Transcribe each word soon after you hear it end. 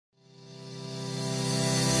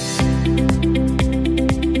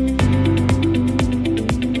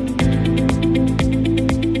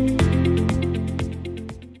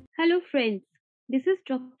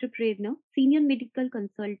Prerna, Senior Medical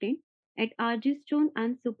Consultant at RG Stone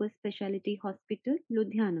and Super Speciality Hospital,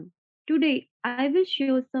 Ludhiana. Today, I will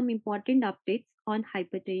share some important updates on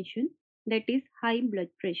hypertension, that is, high blood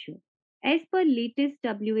pressure. As per latest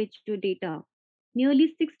WHO data,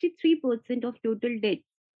 nearly 63% of total deaths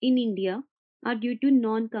in India are due to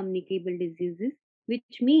non communicable diseases,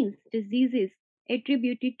 which means diseases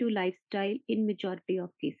attributed to lifestyle in majority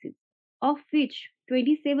of cases, of which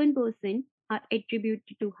 27% are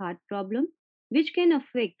attributed to heart problem, which can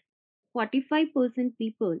affect 45%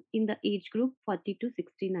 people in the age group 40 to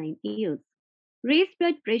 69 years. Raised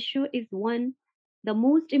blood pressure is one the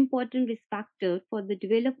most important risk factor for the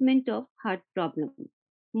development of heart problems.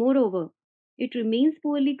 Moreover, it remains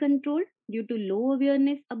poorly controlled due to low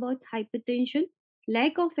awareness about hypertension,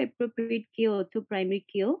 lack of appropriate care through primary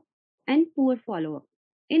care, and poor follow up.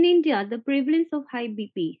 In India, the prevalence of high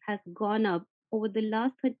BP has gone up over the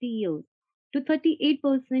last 30 years to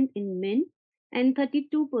 38% in men and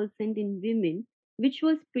 32% in women, which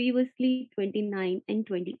was previously 29 and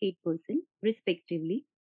 28% respectively,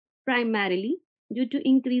 primarily due to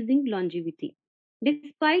increasing longevity.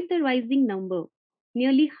 Despite the rising number,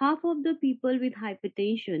 nearly half of the people with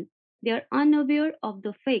hypertension they are unaware of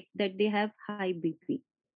the fact that they have high BP.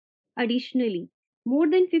 Additionally, more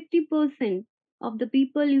than 50% of the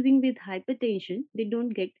people living with hypertension they don't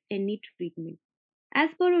get any treatment. As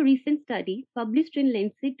per a recent study published in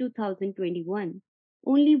Lancet 2021,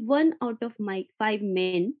 only 1 out of 5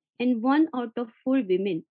 men and 1 out of 4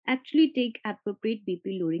 women actually take appropriate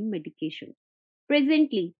BP lowering medication.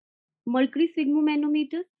 Presently, mercury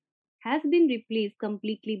sphygmomanometers has been replaced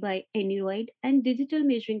completely by aneroid and digital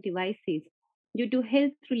measuring devices due to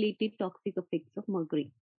health related toxic effects of mercury.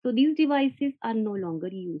 So these devices are no longer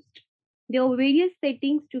used. There are various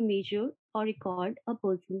settings to measure or record a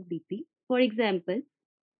person's BP. For example,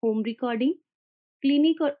 home recording,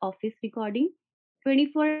 clinic or office recording,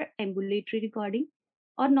 24 ambulatory recording,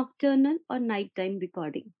 or nocturnal or nighttime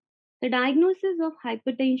recording. The diagnosis of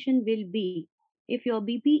hypertension will be if your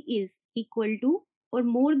BP is equal to or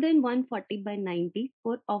more than 140 by 90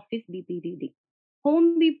 for office BP reading.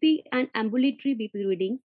 Home BP and ambulatory BP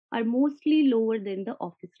readings are mostly lower than the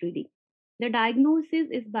office reading. The diagnosis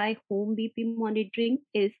is by home BP monitoring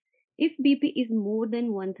is if BP is more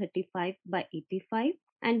than 135 by 85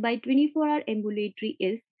 and by 24-hour ambulatory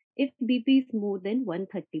is if BP is more than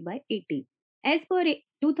 130 by 80. As per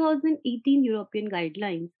 2018 European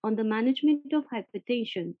guidelines on the management of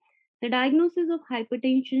hypertension, the diagnosis of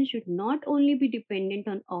hypertension should not only be dependent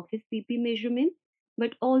on office BP measurements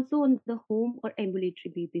but also on the home or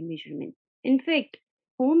ambulatory BP measurements. In fact,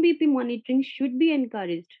 home BP monitoring should be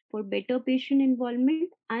encouraged for better patient involvement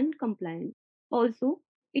and compliance. Also,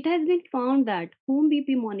 it has been found that home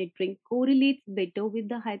BP monitoring correlates better with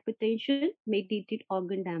the hypertension mediated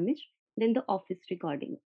organ damage than the office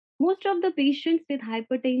recording. Most of the patients with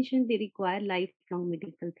hypertension they require lifelong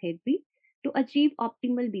medical therapy to achieve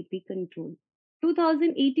optimal BP control.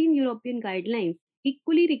 2018 European guidelines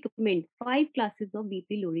equally recommend 5 classes of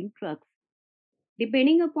BP lowering drugs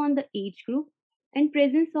depending upon the age group and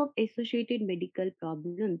presence of associated medical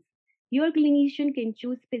problems. Your clinician can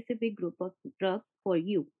choose specific group of drug for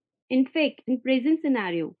you. In fact, in present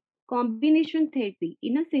scenario, combination therapy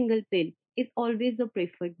in a single pill is always the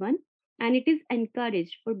preferred one and it is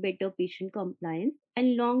encouraged for better patient compliance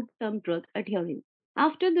and long-term drug adherence.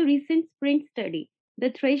 After the recent SPRINT study,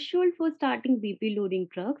 the threshold for starting BP loading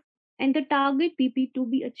drugs and the target BP to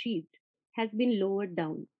be achieved has been lowered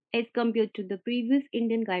down as compared to the previous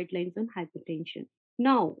Indian guidelines on hypertension.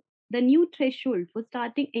 Now, the new threshold for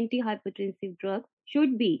starting antihypertensive drugs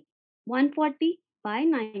should be 140 by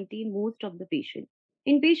 90 in most of the patients.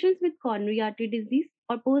 In patients with coronary artery disease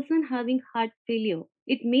or person having heart failure,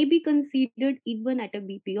 it may be considered even at a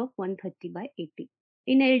BP of 130 by 80.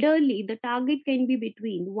 In elderly, the target can be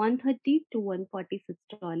between 130 to 140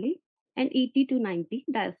 systolic and 80 to 90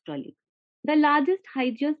 diastolic. The largest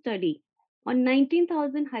HYGEA study on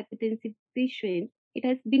 19,000 hypertensive patients, it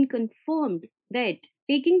has been confirmed that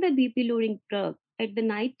taking the BP lowering drug at the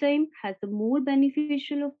night time has a more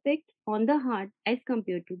beneficial effect on the heart as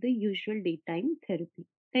compared to the usual daytime therapy.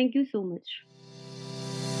 Thank you so much.